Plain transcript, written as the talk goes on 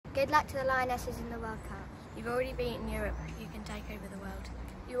Good luck to the Lionesses in the World Cup. You've already beaten Europe. You can take over the world.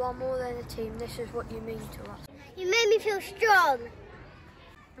 You are more than a team. This is what you mean to us. You made me feel strong.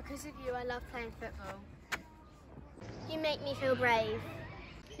 Because of you, I love playing football. You make me feel brave.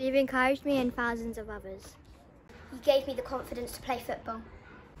 You've encouraged me and thousands of others. You gave me the confidence to play football.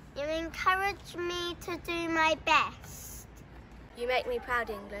 You encouraged me to do my best. You make me proud,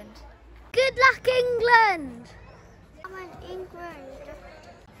 England. Good luck, England! I want England.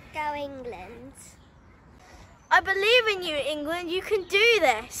 Go England. I believe in you, England. You can do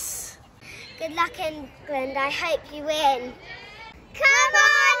this. Good luck, England. I hope you win. Come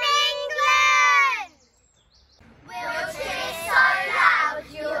on!